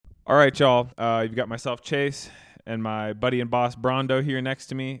All right, y'all. You've got myself, Chase, and my buddy and boss, Brondo, here next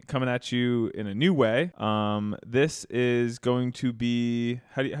to me, coming at you in a new way. This is going to be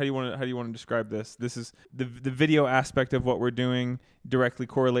how do you want to describe this? This is the video aspect of what we're doing directly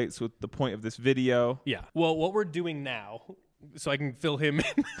correlates with the point of this video. Yeah. Well, what we're doing now, so I can fill him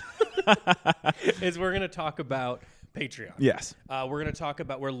in, is we're going to talk about Patreon. Yes. We're going to talk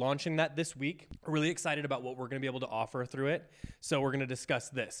about, we're launching that this week. We're really excited about what we're going to be able to offer through it. So we're going to discuss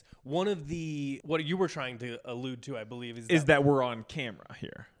this. One of the, what you were trying to allude to, I believe, is that we're on camera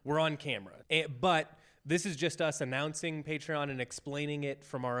here. We're on camera. But this is just us announcing Patreon and explaining it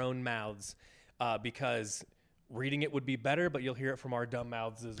from our own mouths because reading it would be better, but you'll hear it from our dumb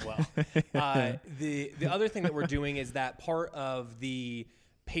mouths as well. The other thing that we're doing is that part of the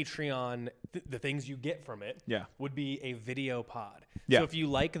Patreon, the things you get from it, would be a video pod. Yeah. So if you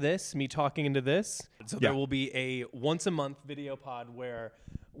like this, me talking into this, there will be a once a month video pod where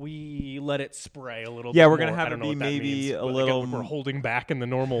we let it spray a little bit. Yeah, we're going to have it be maybe a little. We're holding back in the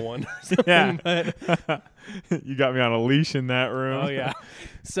normal one. Yeah. You got me on a leash in that room. Oh yeah.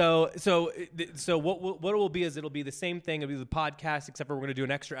 So what it will be is it'll be the same thing. It'll be the podcast, except for we're going to do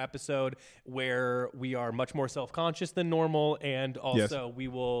an extra episode where we are much more self-conscious than normal, and also we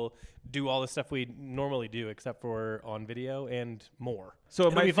will do all the stuff we normally do, except for on video and more. So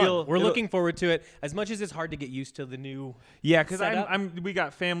it might feel. We're looking forward to it. As much as it's hard to get used to the new. Yeah, because we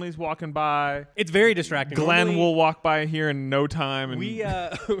got families walking by. It's very distracting. Glenn will walk by here in no time. And we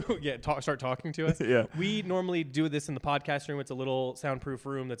start talking to us. Yeah. We normally do this in the podcast room. It's a little soundproof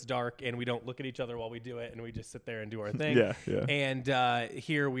room that's dark, and we don't look at each other while we do it, and we just sit there and do our thing. Yeah. And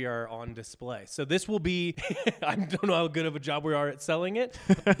here we are on display. So this will be. I don't know how good of a job we are at selling it,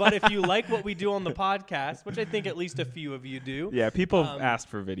 but if you like what we do on the podcast, which I think at least a few of you do. Yeah, people asked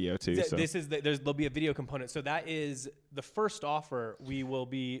for video too. So There'll be a video component. So that is the first offer we will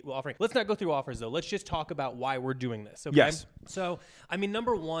be offering. Let's not go through offers though. Let's just talk about why we're doing this. Okay? Yes. So I mean,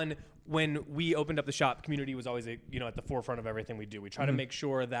 number one, when we opened up the shop, community was always at the forefront of everything we do. We try to make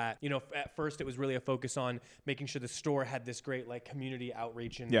sure that at first it was really a focus on making sure the store had this great community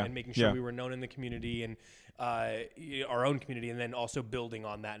outreach and making sure we were known in the community and our own community, and then also building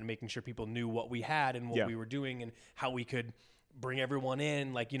on that and making sure people knew what we had and what we were doing and how we could bring everyone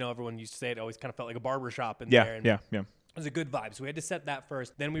in. Everyone used to say it always kind of felt like a barbershop in there. And it was a good vibe. So we had to set that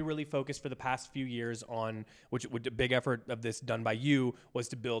first. Then we really focused for the past few years on, which a big effort of this done by you was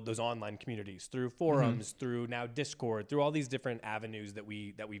to build those online communities through forums, through now Discord, through all these different avenues that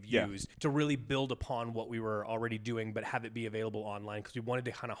we've used to really build upon what we were already doing, but have it be available online because we wanted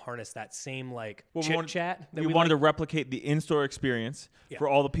to kind of harness that same chit chat. We wanted to replicate the in-store experience for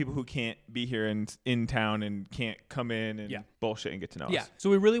all the people who can't be here in town and can't come in and bullshit and get to know us. Yeah. So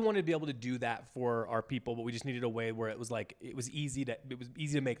we really wanted to be able to do that for our people, but we just needed a way where it was easy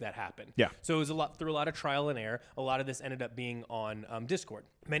to make that happen. Yeah. So it was through a lot of trial and error. A lot of this ended up being on Discord.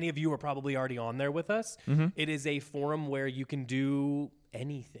 Many of you are probably already on there with us. Mm-hmm. It is a forum where you can do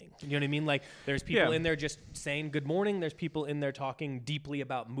anything. You know what I mean? There's people in there just saying good morning. There's people in there talking deeply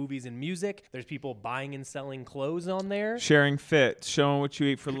about movies and music. There's people buying and selling clothes on there. Sharing fits, showing what you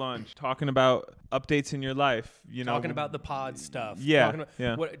ate for lunch, talking about updates in your life, talking about the pod stuff.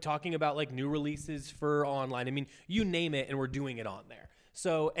 Talking about new releases for online. I mean, you name it and we're doing it on there.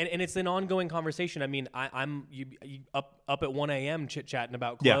 So, and it's an ongoing conversation. I mean, I'm up at 1 a.m. chit-chatting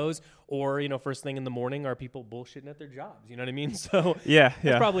about clothes or, first thing in the morning are people bullshitting at their jobs. You know what I mean? So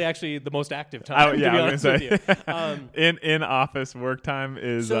it's probably actually the most active time, to be honest with you. In office work time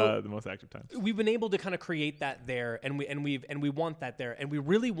is the most active time. We've been able to kind of create that there and we want that there and we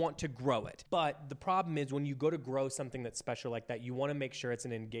really want to grow it. But the problem is when you go to grow something that's special like that, you want to make sure it's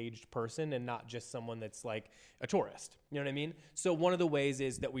an engaged person and not just someone that's like a tourist. You know what I mean? So one of the ways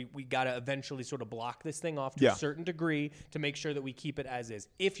is that we got to eventually sort of block this thing off to a certain degree to make sure that we keep it as is.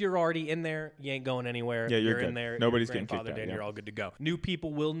 If you're already in there, you ain't going anywhere. Yeah, you're in there. Nobody's getting kicked out. You're all good to go. New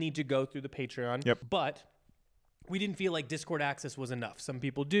people will need to go through the Patreon. Yep. But we didn't feel like Discord access was enough. Some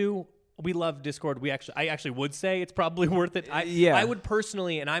people do. We love Discord. I actually would say it's probably worth it. I would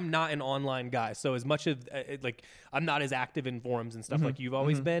personally, and I'm not an online guy, so as much as I'm not as active in forums and stuff like you've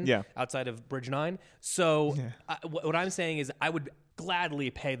always been outside of Bridge 9. So what I'm saying is I would gladly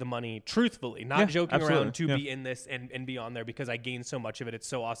pay the money truthfully, not joking around to be in this and be on there because I gain so much of it. It's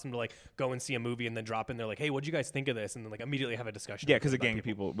so awesome to go and see a movie and then drop in there hey, what'd you guys think of this? And then immediately have a discussion. Yeah, because a gang of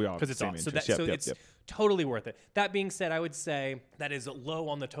people, we all because it's awesome. So it's totally worth it. That being said, I would say that is low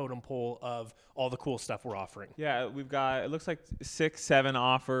on the totem pole of all the cool stuff we're offering. Yeah, we've got, it looks like 6-7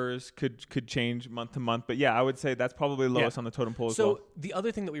 offers, could change month to month, but I would say that's probably lowest on the totem pole as well. So the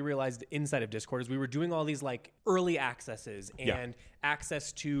other thing that we realized inside of Discord is we were doing all these early accesses and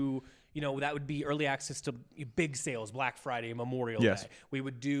access to, that would be early access to big sales, Black Friday, Memorial Day. We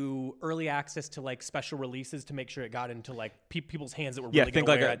would do early access to like special releases to make sure it got into like people's hands that were really think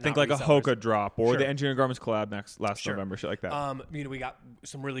like a Hoka drop or the Engineering Garments collab last November, shit like that. We got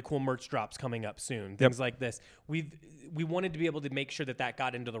some really cool merch drops coming up soon, things like this. We wanted to be able to make sure that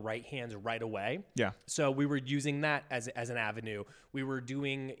got into the right hands right away. Yeah. So we were using that as an avenue. We were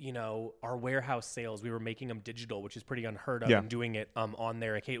doing, our warehouse sales. We were making them digital, which is pretty unheard of, and doing it on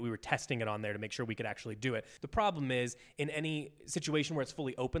there. We were testing it on there to make sure we could actually do it. The problem is, in any situation where it's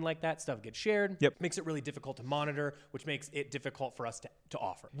fully open like that, stuff gets shared. Makes it really difficult to monitor, which makes it difficult for us to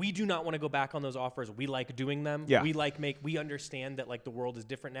offer. We do not want to go back on those offers. We like doing them. We understand that like the world is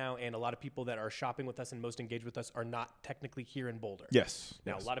different now, and a lot of people that are shopping with us and most engaged with us are not technically here in Boulder.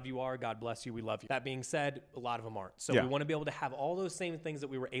 Now, a lot of you are. God bless you. We love you. That being said, a lot of them aren't. So we want to be able to have all those same things that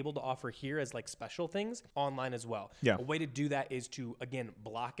we were able to offer here as like special things online as well. A way to do that is to, again,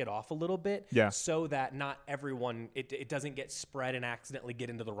 block it off a little bit so that not everyone, it doesn't get spread and accidentally get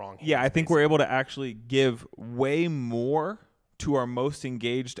into the wrong hands. I think we're able to actually give way more to our most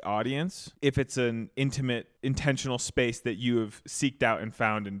engaged audience if it's an intimate, intentional space that you have seeked out and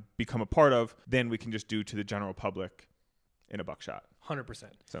found and become a part of, than we can just do to the general public in a buckshot. 100%.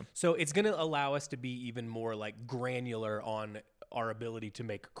 So it's going to allow us to be even more like granular on our ability to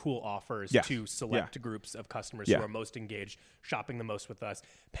make cool offers to select groups of customers who are most engaged, shopping the most with us,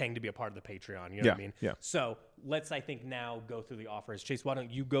 paying to be a part of the Patreon. You know what I mean? So let's, I think, now go through the offers. Chase, why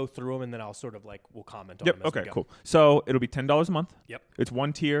don't you go through them, and then I'll sort of like, we'll comment on them as we go. Cool. So it'll be $10 a month. It's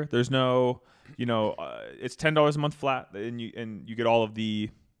one tier. There's no, it's $10 a month flat, and you get all of the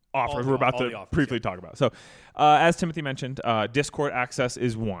offers we're about to briefly talk about. So as Timothy mentioned, Discord access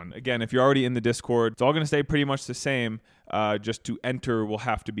is one. Again, if you're already in the Discord, it's all going to stay pretty much the same. Just to enter will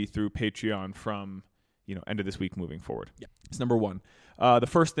have to be through Patreon from end of this week moving forward. It's number one. The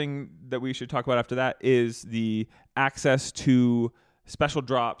first thing that we should talk about after that is the access to special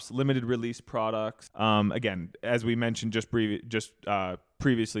drops, limited release products. Again, as we mentioned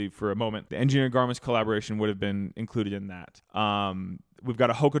previously for a moment, the Engineering Garments collaboration would have been included in that. We've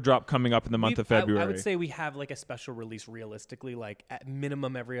got a Hoka drop coming up in the month of February. I would say we have like a special release realistically, like at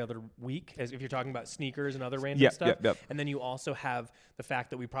minimum every other week, as if you're talking about sneakers and other random stuff. And then you also have the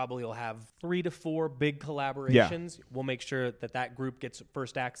fact that we probably will have 3 to 4 big collaborations. We'll make sure that group gets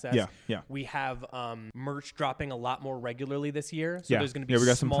first access. We have merch dropping a lot more regularly this year. So there's going to be we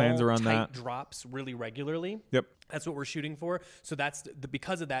got small, some plans around tight that. drops really regularly. That's what we're shooting for. So that's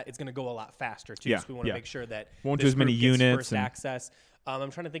because of that, it's going to go a lot faster too. So we want to make sure that won't do as many units. First access.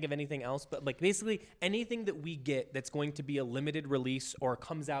 I'm trying to think of anything else, but like basically anything that we get that's going to be a limited release or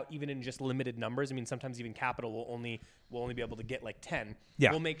comes out even in just limited numbers. I mean, sometimes even Capital will only be able to get like 10.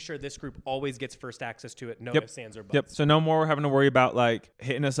 We'll make sure this group always gets first access to it. No ifs, ands, or buts. So no more having to worry about like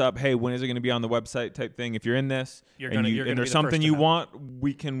hitting us up. Hey, when is it going to be on the website type thing? If you're in this and there's something you want,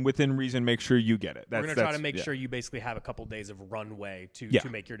 we can within reason make sure you get it. We're going to try to make sure you basically have a couple days of runway to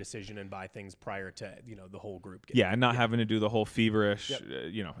make your decision and buy things prior to the whole group. And not having to do the whole feverish.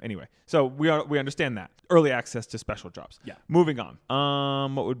 Anyway, so we understand that early access to special drops. Moving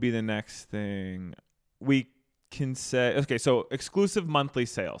on. What would be the next thing we can say? Okay, so exclusive monthly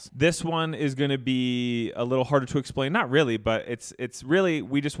sales. This one is going to be a little harder to explain. Not really, but it's really,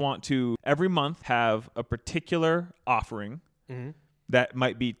 we just want to every month have a particular offering that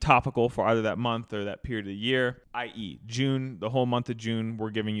might be topical for either that month or that period of the year, i.e. June, the whole month of June,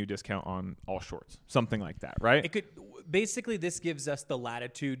 we're giving you a discount on all shorts, something like that, right? It could basically, this gives us the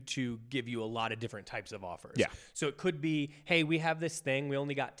latitude to give you a lot of different types of offers. So it could be, hey, we have this thing, we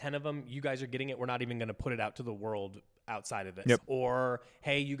only got 10 of them, you guys are getting it, we're not even going to put it out to the world outside of this. Or,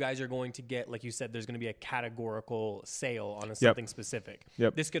 hey, you guys are going to get, like you said, there's going to be a categorical sale on something specific.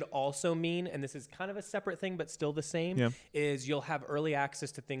 This could also mean, and this is kind of a separate thing, but still the same, is you'll have early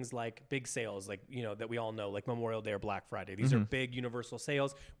access to things like big sales, like, that we all know, like Memorial Day or Black Friday. These are big universal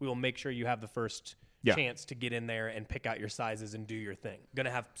sales. We will make sure you have the first chance to get in there and pick out your sizes and do your thing.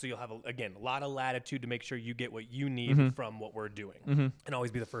 So you'll have, again, a lot of latitude to make sure you get what you need from what we're doing and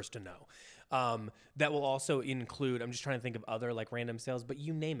always be the first to know. That will also include, I'm just trying to think of other like random sales, but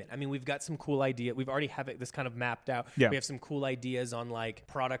you name it. I mean, we've got some cool idea. We've already have this kind of mapped out. We have some cool ideas on like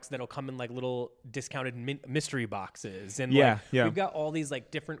products that'll come in like little discounted mystery boxes. And we've got all these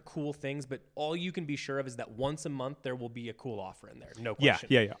like different cool things, but all you can be sure of is that once a month there will be a cool offer in there. No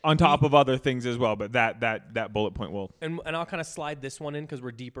question. On top of other things as well, but that bullet point will. And I'll kind of slide this one in because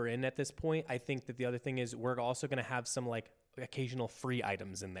we're deeper in at this point. I think that the other thing is we're also going to have some like occasional free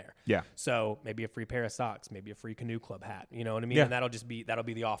items in there. Yeah. So maybe a free pair of socks, maybe a free Canoe Club hat. You know what I mean? Yeah. And that'll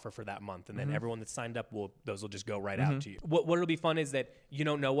be the offer for that month. And then everyone that's signed up those will just go right out to you. What'll be fun is that you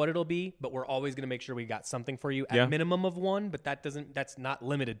don't know what it'll be, but we're always going to make sure we got something for you at minimum of one. But that's not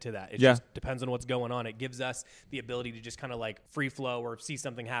limited to that. It just depends on what's going on. It gives us the ability to just kind of like free flow or see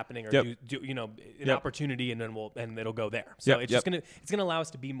something happening or do an opportunity, and then it'll go there. So it's gonna allow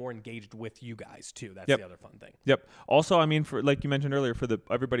us to be more engaged with you guys too. That's the other fun thing. Yep. Also, I mean, for like you mentioned earlier, for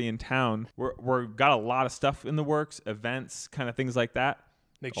everybody in town, we're got a lot of stuff in the works, events, kind of things like that.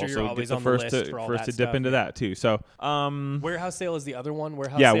 Make sure also you're always on the first list for all that to stuff. dip into that too. So warehouse sale is the other one.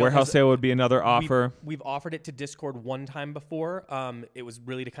 Warehouse sale would be another offer. We've offered it to Discord one time before. It was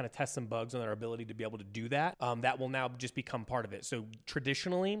really to kind of test some bugs on our ability to be able to do that. That will now just become part of it. So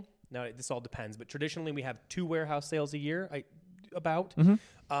traditionally, now this all depends, but traditionally we have 2 warehouse sales a year.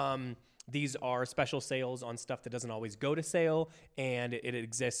 These are special sales on stuff that doesn't always go to sale, and it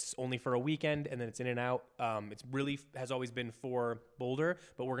exists only for a weekend, and then it's in and out. It's really has always been for Boulder,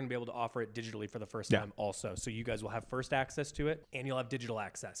 but we're going to be able to offer it digitally for the first time also. So you guys will have first access to it, and you'll have digital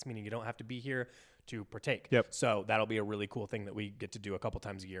access, meaning you don't have to be here to partake. Yep. So that'll be a really cool thing that we get to do a couple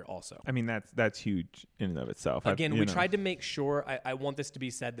times a year also. I mean, that's huge in and of itself. Again, we tried to make sure, I want this to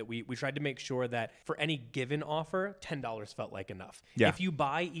be said, that we tried to make sure that for any given offer, $10 felt like enough. Yeah. If you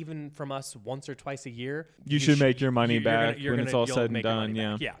buy even from us once or twice a year, you should make your money back when it's all said and done.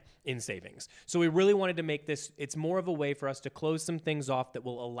 Yeah. In savings. So we really wanted to make this, it's more of a way for us to close some things off that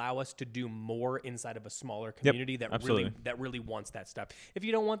will allow us to do more inside of a smaller community that really wants that stuff. If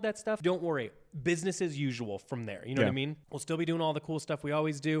you don't want that stuff, don't worry. Business as usual from there. You know what I mean? We'll still be doing all the cool stuff we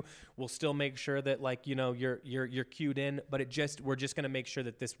always do. We'll still make sure that you're cued in, but we're just going to make sure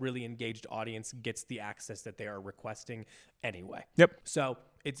that this really engaged audience gets the access that they are requesting anyway. Yep. So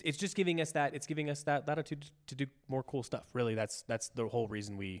it's just giving us that latitude to do more cool stuff. Really, that's the whole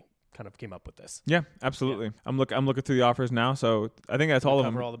reason we kind of came up with this. Yeah, absolutely. Yeah. I'm looking through the offers now, so I think that's all of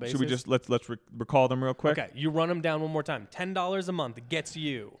them. All the Should we just let's recall them real quick? Okay, you run them down one more time. $10 a month gets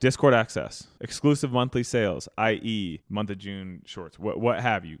you Discord access, exclusive monthly sales, i.e., month of June shorts, what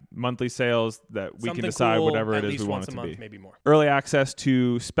have you, monthly sales that we something can decide cool, whatever it is we want it to month, be. Maybe more. Early access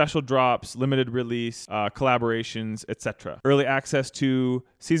to special drops, limited release, collaborations, etc. Early access to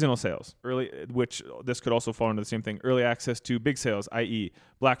seasonal sales, which this could also fall into the same thing. Early access to big sales, i.e.,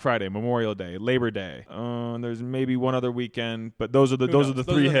 Black Friday, Memorial Day, Labor Day. There's maybe one other weekend, but those are the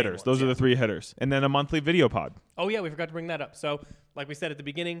three hitters. Those are the 3 hitters. And then a monthly video pod. Oh yeah, we forgot to bring that up. So, like we said at the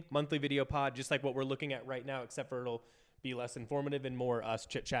beginning, monthly video pod, just like what we're looking at right now, except for it'll be less informative and more us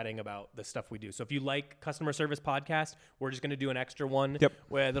chit-chatting about the stuff we do. So if you like customer service podcast, we're just going to do an extra one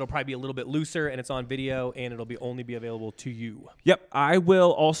where that'll probably be a little bit looser, and it's on video, and it'll only be available to you. Yep. I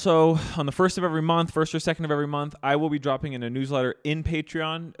will also, on the first or second of every month, I will be dropping in a newsletter in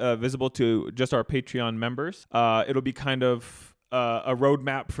Patreon, visible to just our Patreon members. It'll be kind of a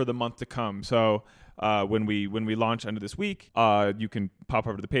roadmap for the month to come. So when we launch under this week, you can pop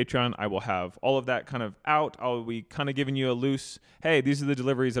over to the Patreon. I will have all of that kind of out. I'll be kind of giving you a loose, hey, these are the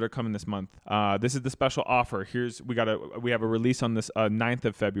deliveries that are coming this month. This is the special offer. We have a release on this 9th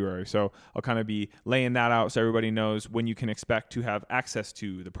of February. So I'll kind of be laying that out so everybody knows when you can expect to have access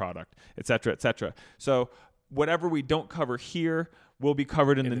to the product, et cetera, et cetera. So whatever we don't cover here will be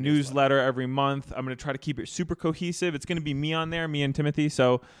covered in the newsletter every month. I'm going to try to keep it super cohesive. It's going to be me on there, me and Timothy.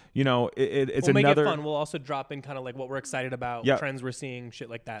 So, it's we'll another... make it fun. We'll also drop in kind of like what we're excited about, trends we're seeing, shit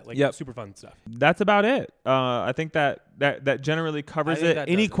like that. Super fun stuff. That's about it. I think that generally covers it.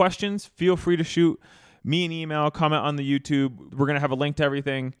 Any questions, feel free to shoot me an email, comment on the YouTube. We're going to have a link to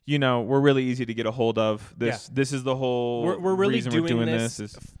everything. We're really easy to get a hold of. This is the whole we're really reason we're doing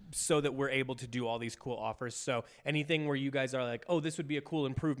this. So that we're able to do all these cool offers. So anything where you guys are like, oh, this would be a cool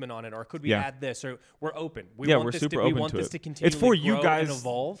improvement on it, or could we add this? Or we're open. We want this to continue. It's for you guys and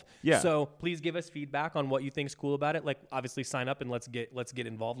evolve. Yeah. So please give us feedback on what you think is cool about it. Like obviously sign up and let's get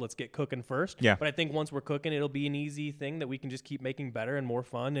involved. Let's get cooking first. Yeah. But I think once we're cooking, it'll be an easy thing that we can just keep making better and more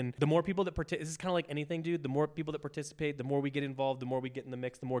fun. And the more people that this is kind of like anything, dude. The more people that participate, the more we get involved, the more we get in the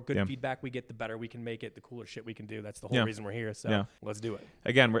mix, the more good feedback we get, the better we can make it, the cooler shit we can do. That's the whole reason we're here. So let's do it.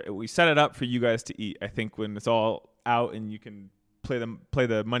 Again, we set it up for you guys to eat. I think when it's all out and you can play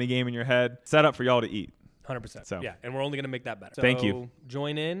the money game in your head, set up for y'all to eat. 100%. So and we're only going to make that better. So thank you.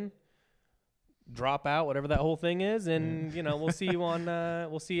 Join in, drop out, whatever that whole thing is, and we'll see you on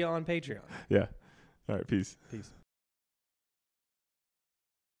Patreon. Yeah. All right. Peace.